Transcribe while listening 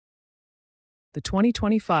The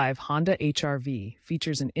 2025 Honda HR-V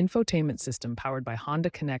features an infotainment system powered by Honda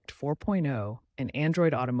Connect 4.0 and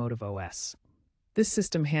Android Automotive OS. This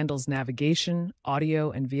system handles navigation, audio,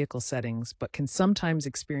 and vehicle settings, but can sometimes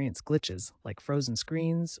experience glitches like frozen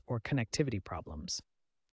screens or connectivity problems.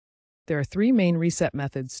 There are three main reset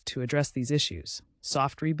methods to address these issues: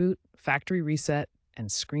 soft reboot, factory reset, and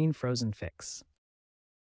screen frozen fix.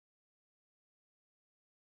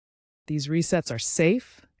 These resets are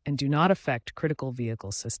safe and do not affect critical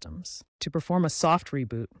vehicle systems. To perform a soft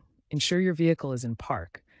reboot, ensure your vehicle is in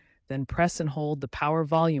park, then press and hold the power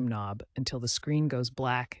volume knob until the screen goes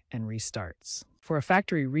black and restarts. For a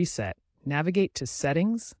factory reset, navigate to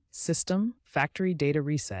Settings, System, Factory Data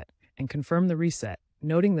Reset, and confirm the reset,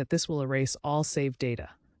 noting that this will erase all saved data,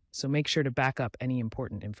 so make sure to back up any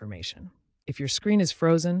important information. If your screen is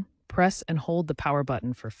frozen, press and hold the power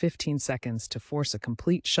button for 15 seconds to force a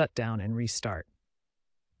complete shutdown and restart.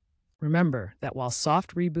 Remember that while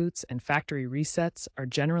soft reboots and factory resets are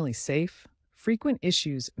generally safe, frequent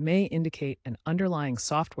issues may indicate an underlying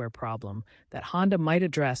software problem that Honda might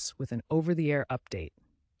address with an over-the-air update.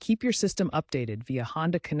 Keep your system updated via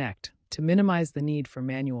Honda Connect to minimize the need for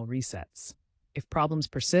manual resets. If problems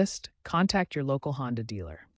persist, contact your local Honda dealer.